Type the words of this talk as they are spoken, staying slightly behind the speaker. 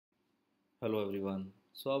Hello everyone.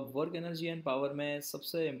 सो अब work energy and power में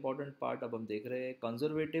सबसे इम्पोर्टेंट पार्ट अब हम देख रहे हैं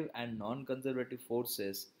conservative and non conservative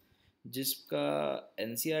forces, जिसका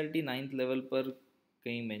एनसीईआरटी नाइन्थ लेवल पर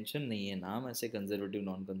कहीं मेंशन नहीं है नाम ऐसे कंजर्वेटिव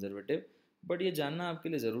नॉन कंजर्वेटिव। बट ये जानना आपके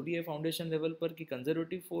लिए ज़रूरी है फाउंडेशन लेवल पर कि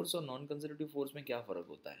कंजर्वेटिव फोर्स और नॉन कंजर्वेटिव फोर्स में क्या फ़र्क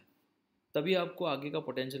होता है, तभी आपको आगे का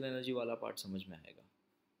पोटेंशियल एनर्जी वाला पार्ट समझ में आएगा।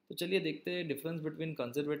 तो चलिए देखते हैं difference between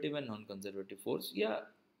conservative and non conservative force,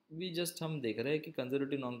 या वी जस्ट हम देख रहे हैं कि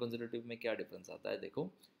कंजर्वेटिव नॉन कंजर्वेटिव में क्या डिफरेंस आता है। देखो,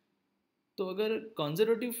 तो अगर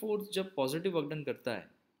कंजर्वेटिव फोर्स जब पॉजिटिव वर्क डन करता है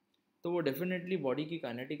तो वो डेफिनेटली बॉडी की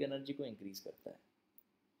काइनेटिक एनर्जी को इंक्रीज करता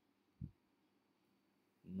है।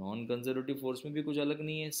 नॉन कंजर्वेटिव फोर्स में भी कुछ अलग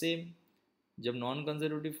नहीं है, सेम। जब non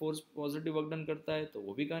conservative force positive work done करता है तो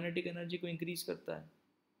वो भी काइनेटिक एनर्जी को इंक्रीज करता है।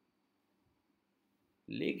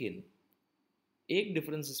 लेकिन एक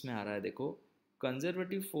डिफरेंस इसमें आ रहा है, देखो,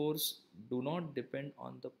 conservative force do not depend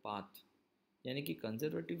on the path, यानी कि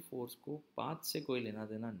कंजर्वेटिव फोर्स को पाथ से कोई लेना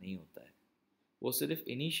देना नहीं होता है, वो सिर्फ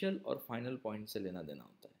इनिशियल और फाइनल पॉइंट से लेना देना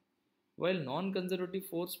होता है। While non conservative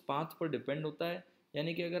force path पर डिपेंड होता है,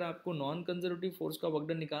 यानी कि अगर आपको नॉन कंजर्वेटिव फोर्स का वर्क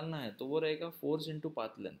डन निकालना है तो वो रहेगा फोर्स इंटू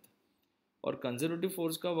पाथ लेंथ, और कंजर्वेटिव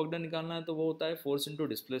फोर्स का वर्क डन निकालना है तो वो होता है फोर्स इंटू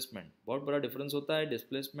डिस्प्लेसमेंट। बहुत बड़ा डिफरेंस होता है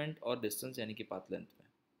डिस्प्लेसमेंट और डिस्टेंस यानी कि पाथ लेंथ में।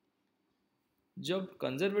 जब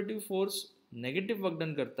conservative force negative work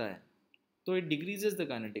done करता है तो it decreases the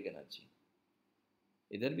kinetic energy.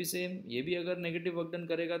 इधर भी सेम, ये भी अगर नेगेटिव वर्क डन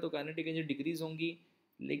करेगा तो काइनेटिक एनर्जी डिक्रीज होंगी।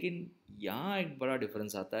 लेकिन यहाँ एक बड़ा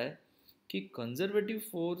डिफरेंस आता है कि कंजर्वेटिव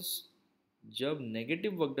फोर्स जब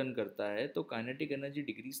नेगेटिव वर्क डन करता है तो काइनेटिक एनर्जी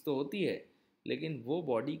डिक्रीज तो होती है, लेकिन वो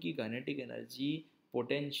बॉडी की काइनेटिक एनर्जी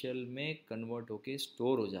पोटेंशियल में कन्वर्ट होके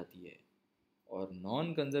स्टोर हो जाती है। और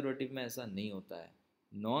नॉन कंजर्वेटिव में ऐसा नहीं होता है।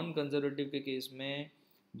 नॉन कंजर्वेटिव के केस में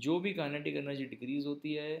जो भी काइनेटिक एनर्जी डिक्रीज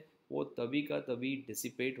होती है वो तभी का तभी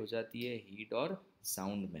डिसिपेट हो जाती है हीट और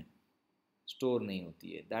साउंड में, स्टोर नहीं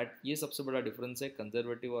होती है। दैट ये सबसे बड़ा डिफरेंस है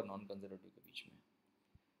कंजर्वेटिव और नॉन कंजर्वेटिव के बीच में।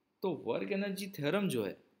 तो वर्क एनर्जी थ्योरम जो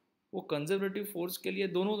है वो कंजर्वेटिव फोर्स के लिए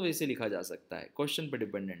दोनों वे से लिखा जा सकता है, क्वेश्चन पे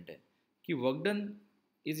डिपेंडेंट है कि work done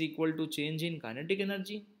is equal to change in kinetic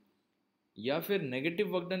energy, या फिर negative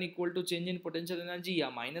work done equal to change in potential energy, या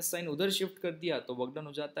माइनस साइन उधर शिफ्ट कर दिया तो वर्क डन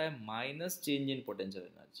हो जाता है minus change in potential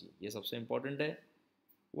energy. ये सबसे इंपॉर्टेंट है।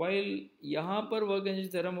 वाइल यहाँ पर वर्क एनर्जी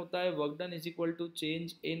थ्योरम होता है work done is equal to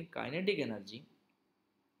change in kinetic energy,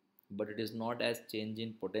 but it is not as change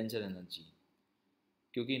in potential energy,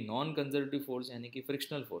 क्योंकि नॉन कंजर्वेटिव फोर्स यानी कि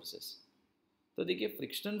फ्रिक्शनल फोर्सेस। तो देखिए,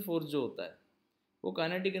 फ्रिक्शनल फोर्स जो होता है वो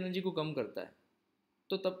काइनेटिक एनर्जी को कम करता है,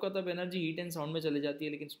 तो तब का तब एनर्जी हीट एंड साउंड में चले जाती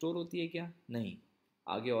है, लेकिन स्टोर होती है क्या? नहीं।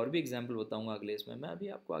 आगे और भी एग्जाम्पल बताऊंगा अगले इसमें मैं, अभी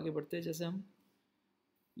आपको आगे बढ़ते हैं। जैसे हम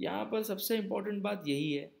यहाँ पर सबसे इंपॉर्टेंट बात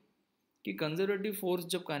यही है कि कंजर्वेटिव फोर्स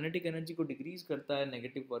जब काइनेटिक एनर्जी को डिक्रीज करता है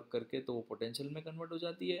नेगेटिव वर्क करके तो वो पोटेंशियल में कन्वर्ट हो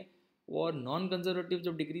जाती है, और नॉन कंजर्वेटिव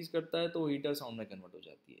जब डिक्रीज करता है तो वो हीटर साउंड में कन्वर्ट हो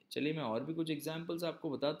जाती है। चलिए मैं और भी कुछ एग्जांपल्स आपको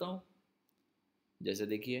बताता हूँ। जैसे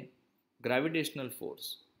देखिए, ग्रेविटेशनल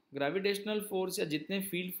फोर्स। ग्रेविटेशनल फोर्स या जितने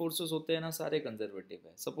फील्ड फोर्सेस होते हैं ना, सारे कंजर्वेटिव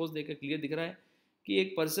है। सपोज देखिए, क्लियर दिख रहा है कि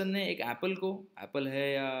एक पर्सन ने एक एप्पल को, एप्पल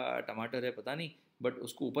है या टमाटर है पता नहीं, बट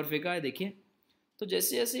उसको ऊपर फेंका है। देखिए, तो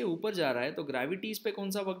जैसे जैसे ये ऊपर जा रहा है तो ग्रेविटी इस पे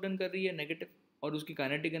कौन सा वर्क डन कर रही है? नेगेटिव, और उसकी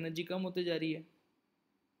काइनेटिक एनर्जी कम होते जा रही है,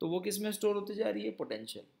 तो वो किस में स्टोर होते जा रही है?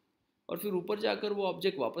 पोटेंशियल। और फिर ऊपर जाकर वो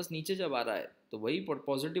ऑब्जेक्ट वापस नीचे जब आ रहा है तो वही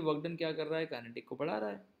पॉजिटिव वर्क डन क्या कर रहा है? काइनेटिक को बढ़ा रहा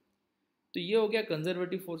है। तो ये हो गया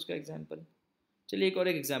कंजर्वेटिव फोर्स का एग्जाम्पल। चलिए एक और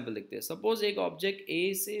एक एग्जाम्पल देखते हैं। सपोज एक ऑब्जेक्ट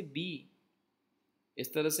ए से बी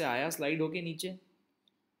इस तरह से आया स्लाइड होके नीचे,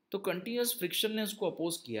 तो कंटिन्यूस फ्रिक्शन ने उसको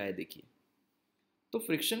अपोज किया है। देखिए, तो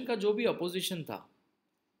फ्रिक्शन का जो भी अपोजिशन था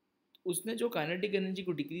उसने जो काइनेटिक एनर्जी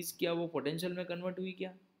को डिक्रीज किया वो पोटेंशियल में कन्वर्ट हुई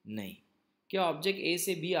क्या? नहीं। क्या ऑब्जेक्ट ए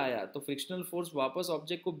से बी आया तो फ्रिक्शनल फोर्स वापस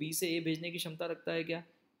ऑब्जेक्ट को बी से ए भेजने की क्षमता रखता है क्या?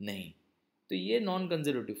 नहीं। तो ये नॉन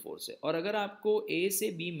कंजर्वेटिव फोर्स है। और अगर आपको ए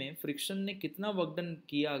से बी में फ्रिक्शन ने कितना वर्क डन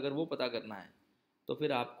किया अगर वो पता करना है तो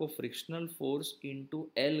फिर आपको फ्रिक्शनल फोर्स इंटू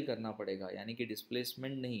एल करना पड़ेगा, यानी कि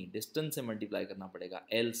डिस्प्लेसमेंट नहीं, डिस्टेंस से मल्टीप्लाई करना पड़ेगा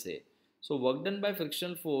एल से। So work done by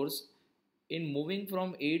frictional force in moving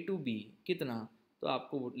from A to be कितना? तो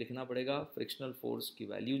आपको लिखना पड़ेगा फ्रिक्शनल फोर्स की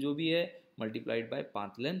वैल्यू जो भी है multiplied by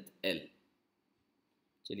path length L.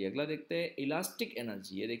 चलिए अगला देखते हैं, इलास्टिक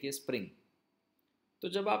एनर्जी। ये देखिए, स्प्रिंग। तो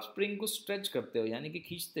जब आप स्प्रिंग को स्ट्रेच करते हो यानी कि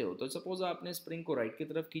खींचते हो, तो सपोज आपने स्प्रिंग को राइट की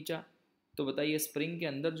तरफ खींचा, तो बताइए स्प्रिंग के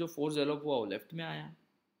अंदर जो फोर्स डेवलप हुआ वो लेफ्ट में आया,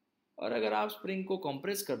 और अगर आप स्प्रिंग को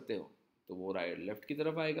कंप्रेस करते हो तो वो राइट लेफ्ट की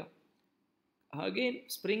तरफ आएगा। अगेन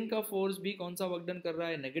स्प्रिंग का फोर्स भी कौन सा वर्क डन कर रहा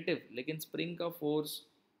है? नेगेटिव, लेकिन स्प्रिंग का फोर्स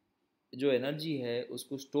जो एनर्जी है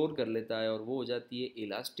उसको स्टोर कर लेता है और वो हो जाती है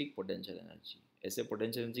इलास्टिक पोटेंशियल एनर्जी। ऐसे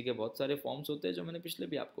पोटेंशियल एनर्जी के बहुत सारे फॉर्म्स होते हैं जो मैंने पिछले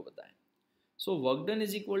भी आपको बताया। So work done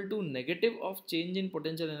is equal to negative of change in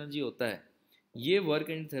potential energy होता है। ये वर्क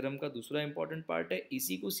एंड थ्योरम का दूसरा इंपॉर्टेंट पार्ट है।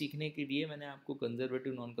 इसी को सीखने के लिए मैंने आपको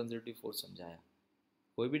कंजर्वेटिव नॉन कंजर्वेटिव फोर्स समझाया।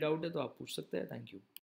 कोई भी डाउट है तो आप पूछ सकते हैं। Thank you.